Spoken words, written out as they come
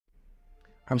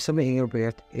I'm Simmy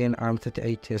and I'm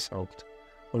 38 years old.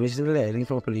 Originally hailing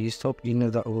from Police-Top in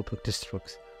the Overbrook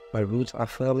districts, my roots are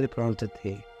firmly planted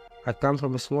there. I come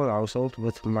from a small household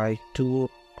with my two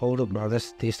older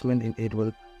brothers, Desmond and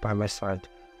Edwin, by my side.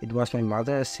 It was my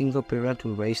mother, a single parent,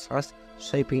 who raised us,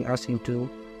 shaping us into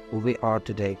who we are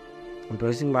today.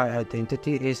 Embracing my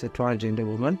identity as a transgender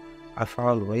woman, I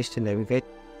found ways to navigate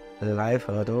life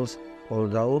hurdles,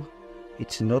 although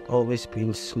it's not always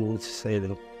been smooth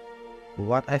sailing.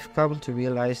 What I've come to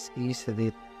realize is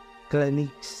that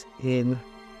clinics and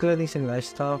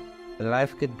lifestyle,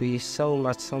 life could be so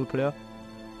much simpler.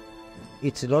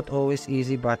 It's not always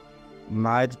easy, but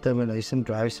my determination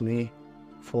drives me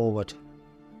forward.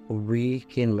 We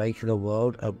can make the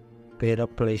world a better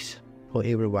place for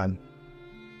everyone.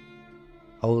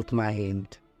 Hold my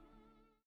hand.